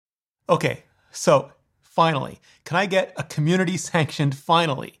Okay, so finally, can I get a community sanctioned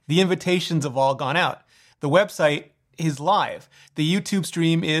finally? The invitations have all gone out. The website is live. The YouTube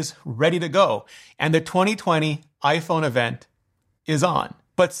stream is ready to go. And the 2020 iPhone event is on.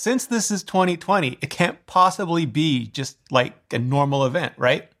 But since this is 2020, it can't possibly be just like a normal event,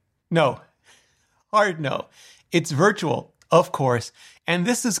 right? No. Hard no. It's virtual, of course. And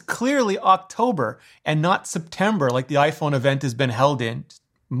this is clearly October and not September like the iPhone event has been held in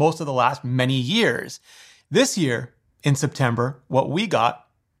most of the last many years. This year, in September, what we got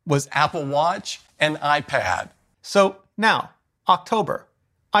was Apple Watch and iPad. So now, October,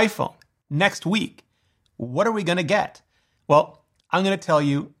 iPhone, next week. What are we going to get? Well, I'm going to tell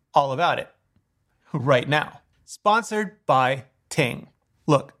you all about it right now. Sponsored by Ting.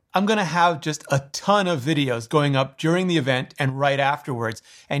 Look, I'm going to have just a ton of videos going up during the event and right afterwards.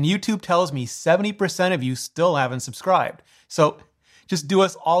 And YouTube tells me 70% of you still haven't subscribed. So just do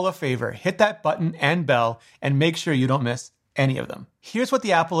us all a favor. Hit that button and bell and make sure you don't miss any of them. Here's what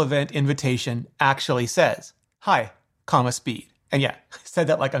the Apple event invitation actually says. Hi, speed. And yeah, I said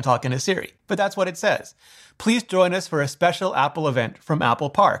that like I'm talking to Siri, but that's what it says. Please join us for a special Apple event from Apple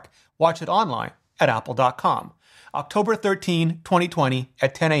Park. Watch it online at apple.com. October 13, 2020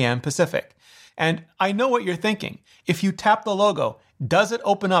 at 10 a.m. Pacific. And I know what you're thinking. If you tap the logo, does it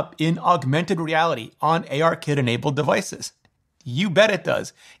open up in augmented reality on ARKit-enabled devices? You bet it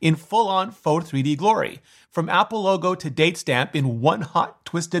does, in full-on faux 3D glory. From Apple logo to date stamp in one hot,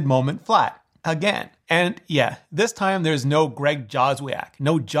 twisted moment flat. Again. And yeah, this time there's no Greg Joswiak,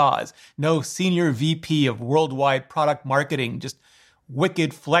 no Jaws, no senior VP of worldwide product marketing, just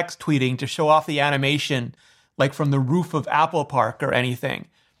wicked flex tweeting to show off the animation like from the roof of Apple Park or anything.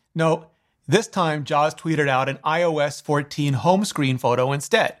 No, this time Jaws tweeted out an iOS 14 home screen photo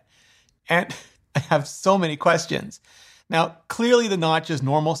instead. And I have so many questions. Now, clearly the notch is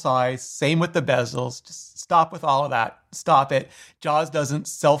normal size, same with the bezels. Just stop with all of that. Stop it. Jaws doesn't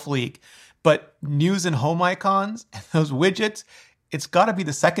self-leak. But news and home icons, and those widgets, it's got to be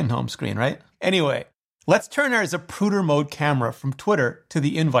the second home screen, right? Anyway, let's turn our Zapruder mode camera from Twitter to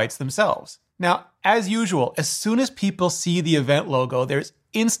the invites themselves. Now, as usual, as soon as people see the event logo, there's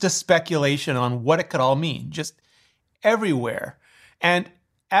insta speculation on what it could all mean, just everywhere. And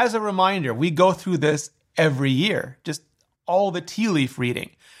as a reminder, we go through this every year, just all the tea leaf reading.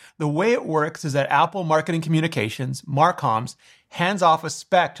 The way it works is that Apple Marketing Communications, Marcoms, hands off a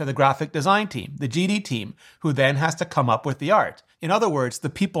spec to the graphic design team, the GD team, who then has to come up with the art. In other words, the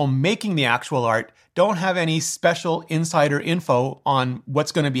people making the actual art don't have any special insider info on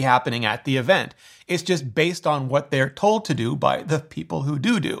what's going to be happening at the event. It's just based on what they're told to do by the people who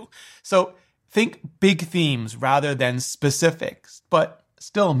do. So think big themes rather than specifics, but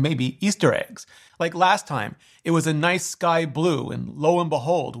still maybe Easter eggs. Like last time, it was a nice sky blue, and lo and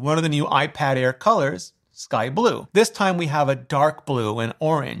behold, one of the new iPad Air colors, sky blue. This time we have a dark blue and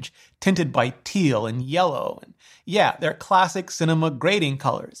orange, tinted by teal and yellow. And yeah, they're classic cinema grading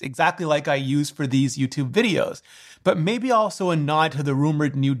colors, exactly like I use for these YouTube videos, but maybe also a nod to the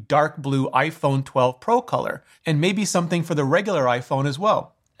rumored new dark blue iPhone 12 Pro color, and maybe something for the regular iPhone as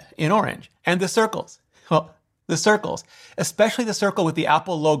well, in orange. And the circles. Well, the circles, especially the circle with the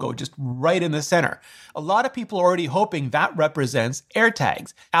Apple logo just right in the center. A lot of people are already hoping that represents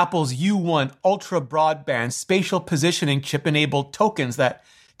AirTags, Apple's U1 ultra broadband spatial positioning chip-enabled tokens that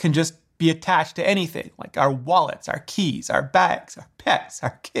can just be attached to anything, like our wallets, our keys, our bags, our pets,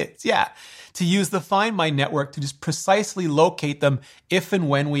 our kids, to use the Find My network to just precisely locate them if and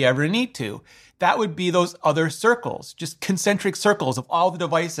when we ever need to. That would be those other circles, just concentric circles of all the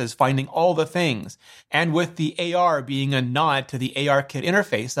devices finding all the things. And with the AR being a nod to the ARKit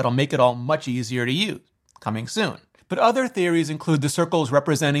interface, that'll make it all much easier to use. Coming soon. But other theories include the circles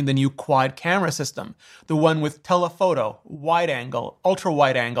representing the new quad camera system, the one with telephoto, wide angle, ultra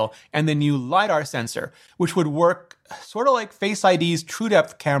wide angle, and the new LiDAR sensor, which would work sort of like Face ID's True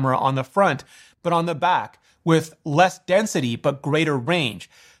Depth camera on the front, but on the back, with less density but greater range.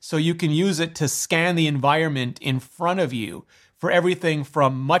 So you can use it to scan the environment in front of you for everything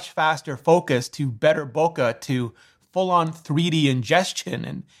from much faster focus to better bokeh to full-on 3D ingestion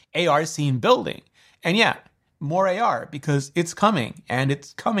and AR scene building. And yeah, more AR because it's coming and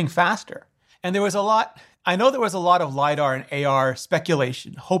it's coming faster. And I know there was a lot of LiDAR and AR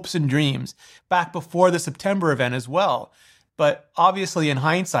speculation, hopes and dreams back before the September event as well. But obviously in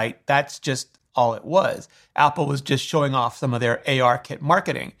hindsight, that's just all it was. Apple was just showing off some of their ARKit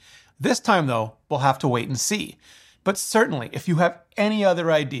marketing. This time, though, we'll have to wait and see. But certainly, if you have any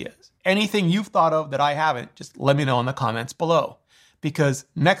other ideas, anything you've thought of that I haven't, just let me know in the comments below. Because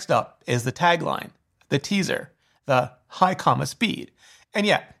next up is the tagline, the teaser, the high, speed. And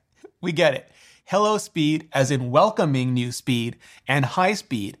yeah, We get it. Hello speed as in welcoming new speed, and high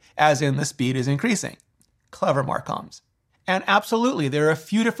speed as in the speed is increasing. Clever Marcoms. And absolutely, there are a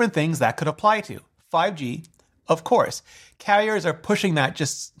few different things that could apply to. 5G, of course. Carriers are pushing that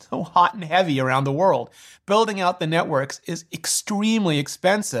just so hot and heavy around the world. Building out the networks is extremely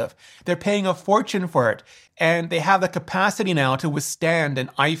expensive. They're paying a fortune for it, and they have the capacity now to withstand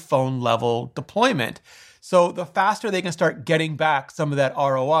an iPhone-level deployment. So the faster they can start getting back some of that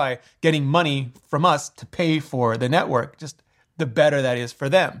ROI, getting money from us to pay for the network, just the better that is for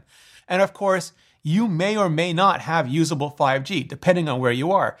them. And of course, you may or may not have usable 5G, depending on where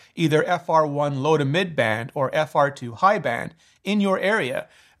you are, either FR1 low to mid band or FR2 high band in your area.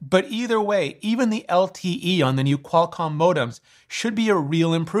 But either way, even the LTE on the new Qualcomm modems should be a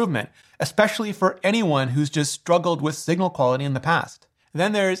real improvement, especially for anyone who's just struggled with signal quality in the past.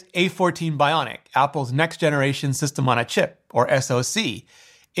 Then there's A14 Bionic, Apple's next generation system on a chip, or SoC.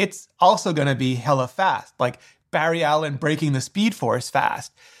 It's also going to be hella fast, like Barry Allen breaking the Speed Force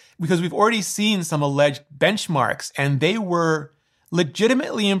fast, because we've already seen some alleged benchmarks, and they were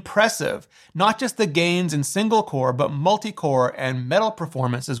legitimately impressive. Not just the gains in single core, but multi-core and metal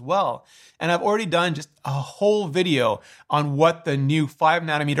performance as well. And I've already done just a whole video on what the new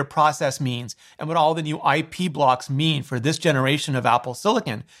 5nm process means and what all the new IP blocks mean for this generation of Apple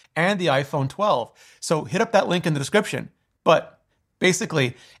Silicon and the iPhone 12. So hit up that link in the description. But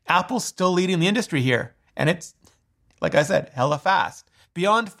basically, Apple's still leading the industry here. And it's, like I said, hella fast.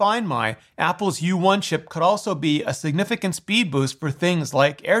 Beyond Find My, Apple's U1 chip could also be a significant speed boost for things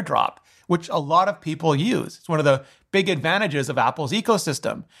like AirDrop, which a lot of people use. It's one of the big advantages of Apple's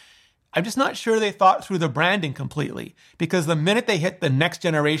ecosystem. I'm just not sure they thought through the branding completely, because the minute they hit the next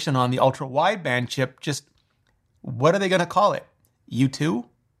generation on the ultra-wideband chip, what are they going to call it? U2?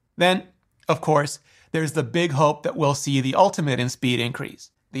 Then, of course, there's the big hope that we'll see the ultimate in speed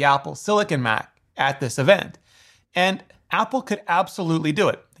increase, the Apple Silicon Mac, at this event. And Apple could absolutely do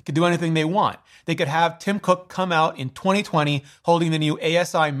it. They could do anything they want. They could have Tim Cook come out in 2020 holding the new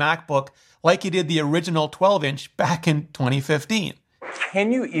ASI MacBook like he did the original 12-inch back in 2015.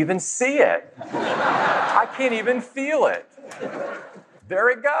 Can you even see it? I can't even feel it. There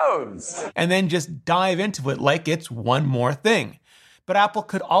it goes. And then just dive into it like it's one more thing. But Apple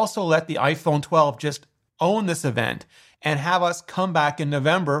could also let the iPhone 12 just own this event and have us come back in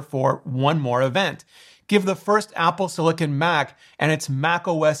November for one more event. Give the first Apple Silicon Mac and its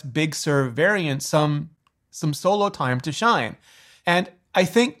macOS Big Sur variant some solo time to shine. And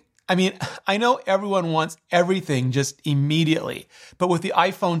I know everyone wants everything just immediately, but with the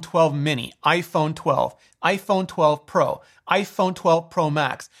iPhone 12 mini, iPhone 12, iPhone 12 Pro, iPhone 12 Pro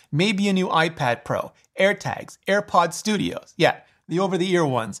Max, maybe a new iPad Pro, AirTags, AirPod Studios, the over-the-ear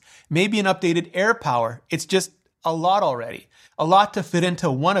ones, maybe an updated AirPower, it's just a lot already. A lot to fit into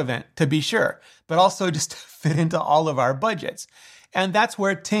one event, to be sure, but also just to fit into all of our budgets. And that's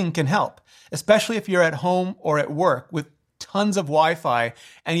where Ting can help, especially if you're at home or at work with tons of Wi-Fi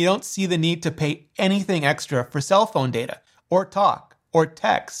and you don't see the need to pay anything extra for cell phone data or talk or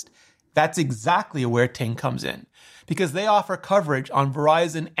text. That's exactly where Ting comes in, because they offer coverage on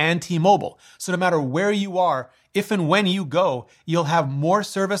Verizon and T-Mobile. So no matter where you are, if and when you go, you'll have more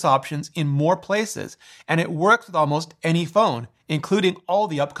service options in more places. And it works with almost any phone, including all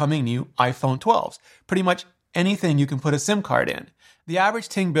the upcoming new iPhone 12s. Pretty much anything you can put a SIM card in. The average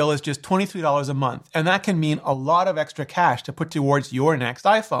Ting bill is just $23 a month, and that can mean a lot of extra cash to put towards your next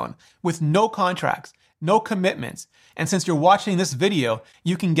iPhone, with no contracts, no commitments. And since you're watching this video,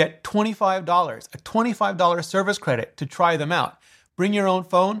 you can get $25, a $25 service credit to try them out. Bring your own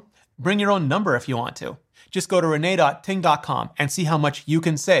phone, bring your own number if you want to. Just go to Rene.Ting.com and see how much you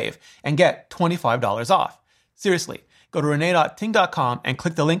can save and get $25 off. Seriously, go to Rene.Ting.com and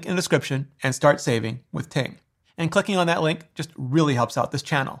click the link in the description and start saving with Ting. And clicking on that link just really helps out this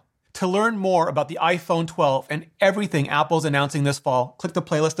channel. To learn more about the iPhone 12 and everything Apple's announcing this fall, click the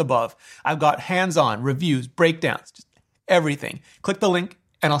playlist above. I've got hands-on, reviews, breakdowns, just everything. Click the link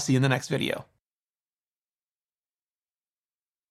and I'll see you in the next video.